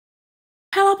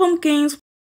Hello pumpkins,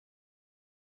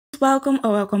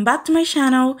 welcome back to my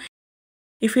channel.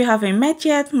 If you haven't met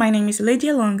yet, my name is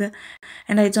Lady Longa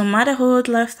and I do motherhood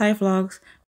lifestyle vlogs.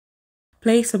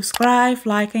 Please subscribe,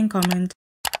 like and comment.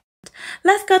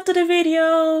 Let's go to the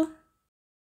video.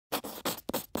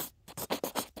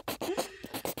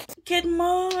 Good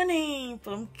morning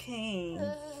pumpkin.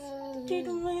 Good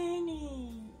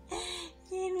morning.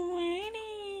 Good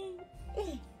morning.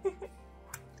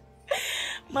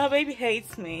 My baby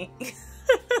hates me.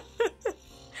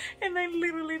 And I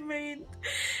literally made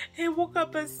he woke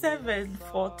up at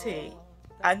 7:40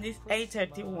 and it's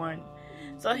 8:31,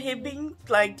 so he been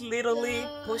like literally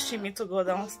pushing me to go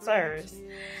downstairs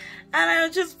and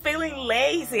I'm just feeling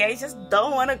lazy. I just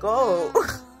don't want to go.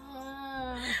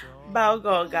 But I'll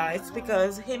go, guys,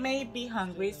 because he may be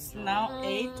hungry. It's now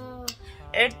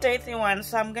 8:31,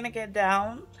 so I'm gonna get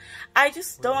down. I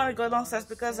just don't want to go downstairs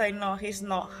because I know he's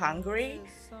not hungry,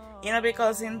 you know,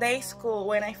 because in day school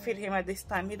when I feed him at this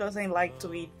time, he doesn't like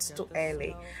to eat too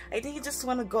early. I think he just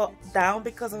want to go down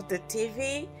because of the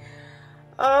TV.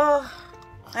 Oh,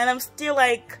 and I'm still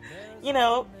like, you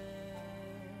know,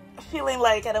 feeling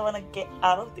like I don't want to get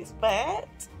out of this bed,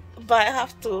 but I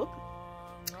have to.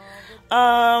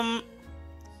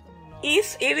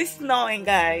 It is snowing,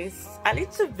 guys, a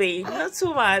little bit, not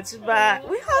too much, but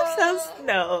we have some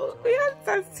snow. We have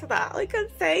some snow. We can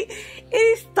say it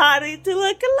is starting to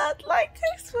look a lot like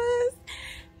Christmas.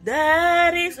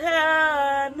 That is how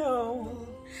I know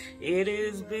it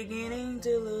is beginning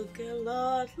to look a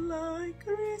lot like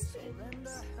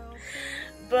Christmas.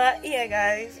 But yeah,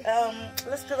 guys,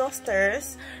 let's go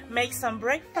downstairs, make some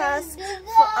breakfast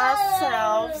for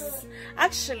ourselves.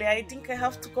 Actually, I think I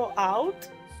have to go out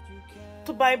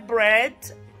to buy bread.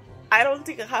 I don't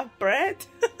think I have bread.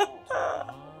 No,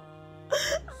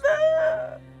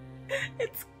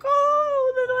 it's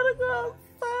cold. I don't want to go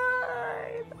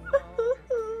outside.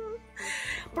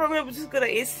 Probably I'm just gonna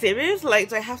eat cereals. Like,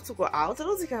 do I have to go out? I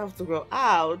don't think I have to go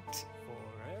out.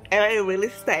 Am I really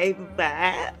stay in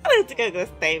bed? I don't think I'm gonna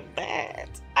stay in bed.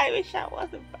 I wish I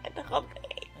was in bed the whole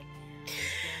day.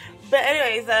 But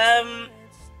anyways,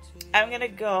 I'm gonna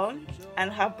go and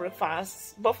have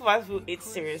breakfast. Both of us will eat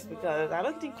cereals because I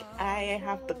don't think I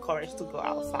have the courage to go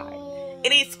outside.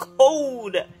 It is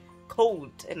cold,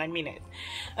 and I mean it.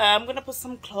 I'm gonna put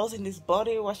some clothes in this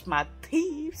body, wash my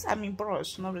teeth. I mean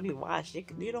brush, not really wash.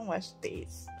 You don't wash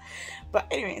this. But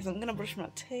anyways, I'm gonna brush my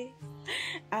teeth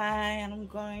and I'm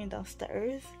going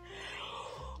downstairs.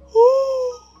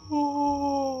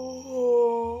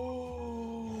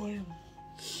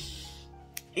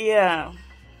 Yeah,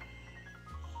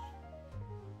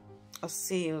 I'll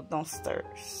see you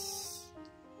downstairs.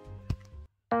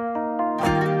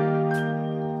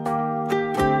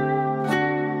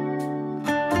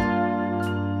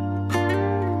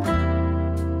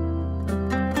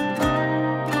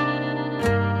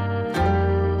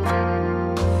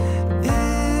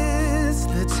 It's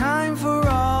the time for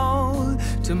all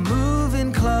to move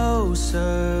in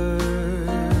closer.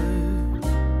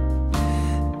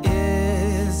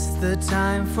 It's the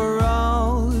time for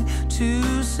all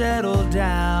to settle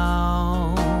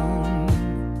down,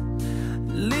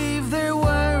 leave their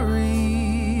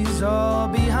worries all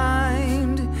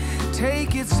behind,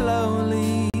 take it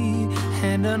slowly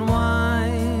and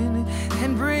unwind,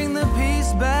 and bring the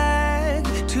peace back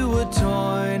to a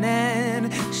torn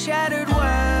and shattered world.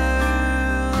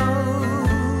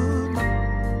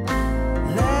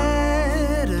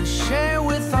 Let us share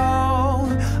with all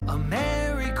a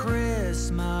Merry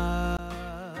Christmas.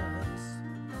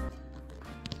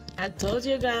 I told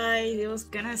you guys it was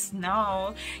gonna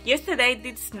snow. Yesterday it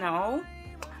did snow,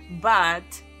 but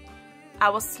I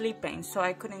was sleeping so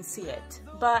I couldn't see it.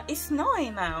 But it's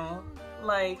snowing now.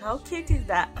 Like, how cute is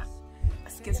that?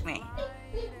 Excuse me.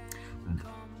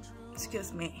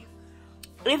 Excuse me.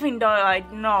 Even though I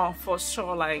know for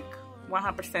sure, like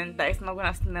 100%, that it's not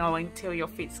gonna snow until your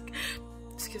feet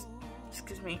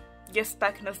excuse me, get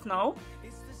stuck in the snow.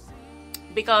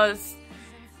 Because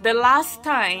the last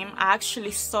time I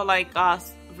actually saw like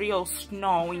real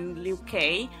snow in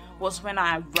UK was when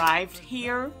I arrived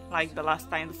here, like the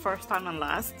first time and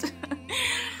last.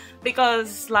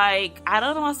 Because like, I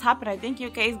don't know what's happened. I think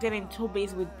UK is getting too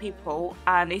busy with people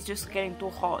and it's just getting too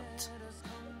hot.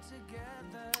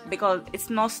 Because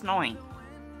it's not snowing,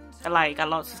 like a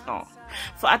lot of snow.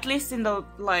 So at least in the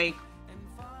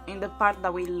in the part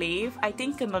that we live, I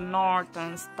think in the north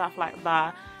and stuff like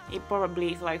that, it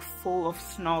probably is like full of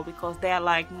snow because they are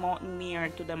like more near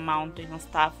to the mountain and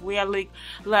stuff. We are like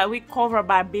we covered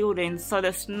by buildings, so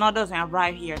the snow doesn't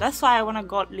arrive here. That's why I want to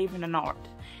go live in the north.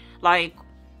 Like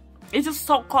It's just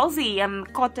so cozy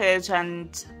and cottage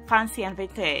and fancy and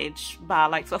vintage,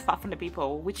 but like so far from the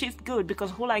people, which is good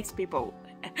because who likes people?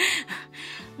 Oh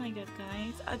my god,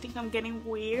 guys, I think I'm getting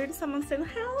weird. Someone said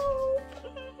help.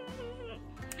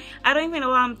 I don't even know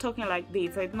why I'm talking like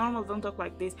this. I normally don't talk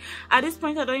like this. At this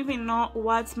point, I don't even know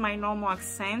what's my normal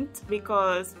accent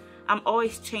because I'm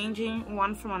always changing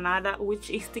one from another, which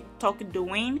is TikTok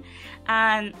doing.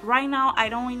 And right now, I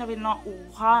don't even know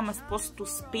how I'm supposed to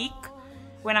speak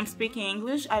when I'm speaking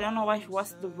English. I don't know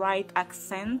what's the right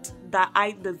accent that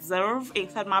I deserve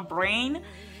inside my brain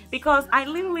because I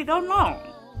literally don't know.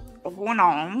 Who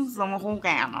knows? Who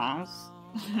cares?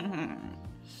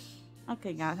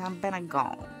 Okay, guys, I'm gonna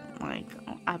go. Like,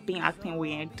 I've been acting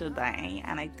weird today,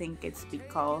 and I think it's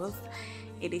because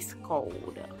it is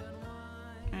cold.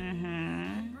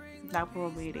 That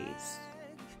probably it is.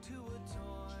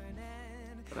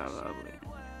 Probably.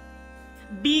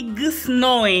 Big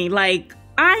snowing. Like,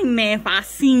 I never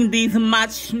seen this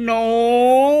much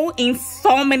snow in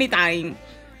so many times.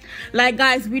 Like,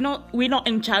 guys, we're not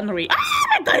in January. Oh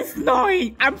my god, it's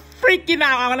snowing. I'm freaking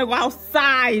out. I wanna go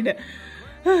outside.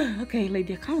 Okay,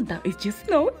 lady, calm down. It's just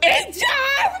snow. It's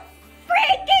just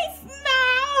freaking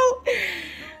snow. Oh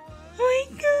my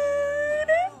god.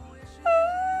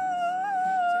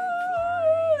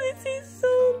 Oh, this is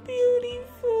so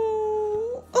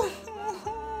beautiful.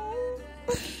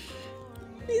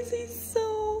 This is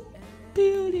so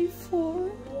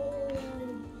beautiful.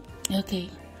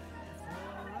 Okay.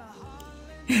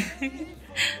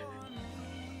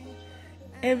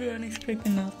 Everyone is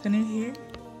freaking out. Can you hear?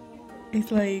 It's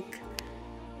like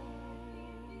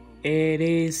it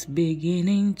is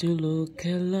beginning to look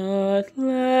a lot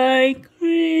like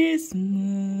Christmas.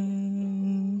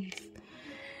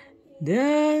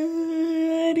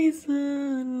 That is all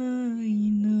I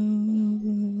know.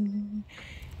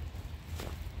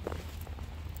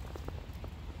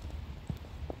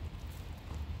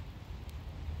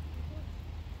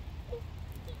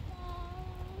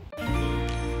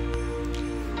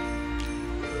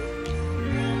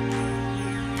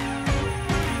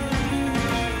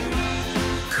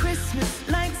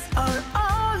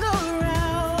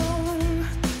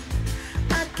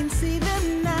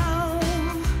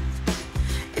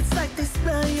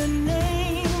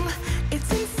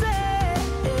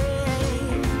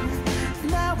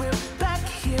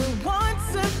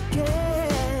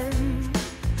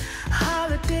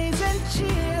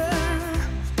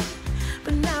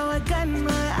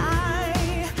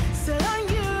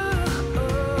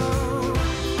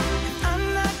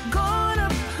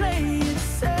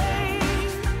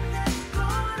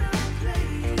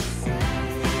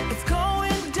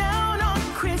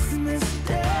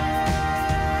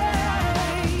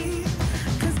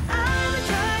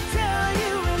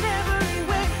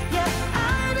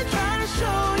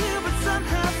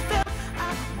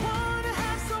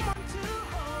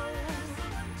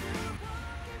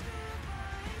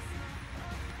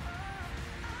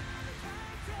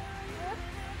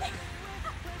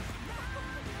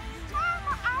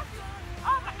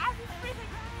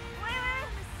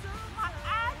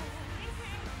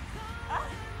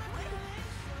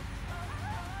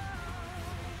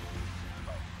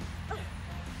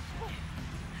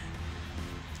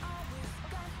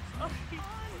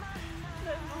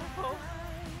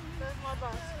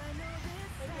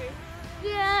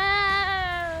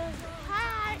 Yeah.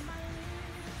 Hi.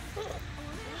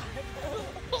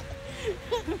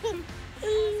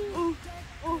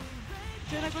 Oh.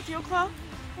 Can I go to your car?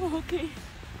 Oh, okay.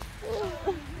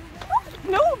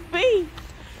 No, babe.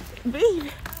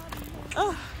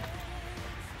 Oh.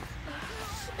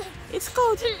 It's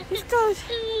cold. It's cold.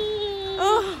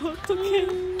 Oh, okay.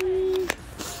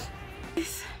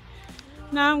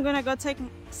 Now I'm gonna go take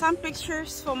some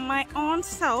pictures for my own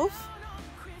self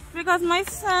because my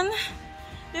son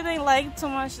didn't like too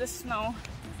much the snow,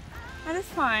 and it's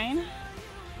fine.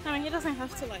 I mean, he doesn't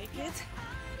have to like it.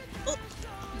 Oh.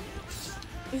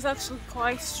 It's actually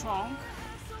quite strong.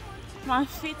 My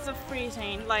feet are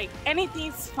freezing. Like,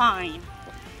 anything's fine,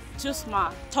 just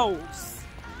my toes,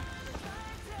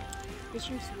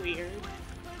 which is weird.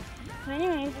 But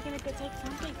anyways, we're gonna go take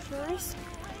some pictures,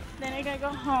 then we're gonna go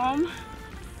home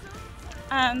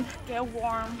and get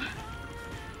warm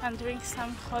and drink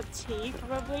some hot tea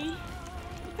probably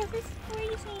because it's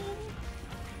freezing.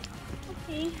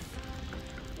 Okay,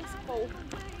 let's go.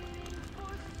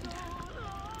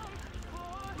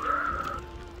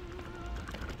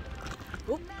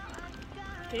 Oh,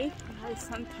 okay, now it's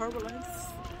some turbulence.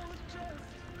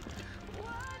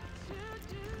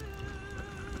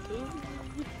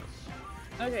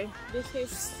 Okay, this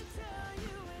is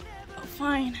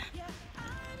fine.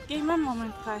 Give me a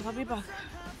moment, guys. I'll be back.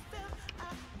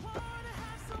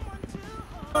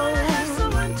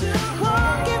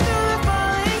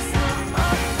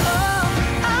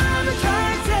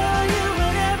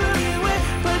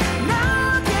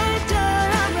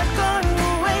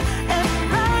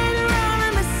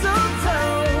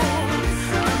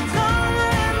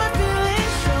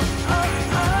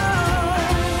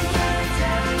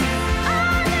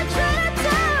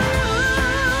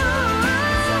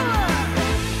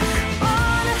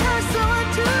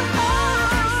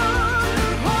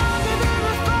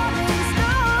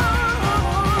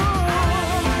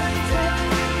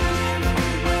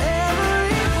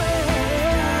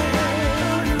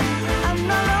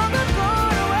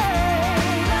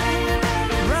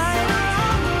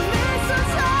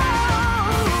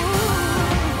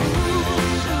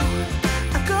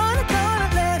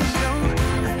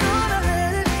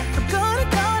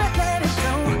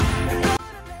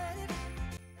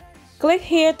 Click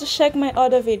here to check my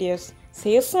other videos.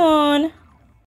 See you soon!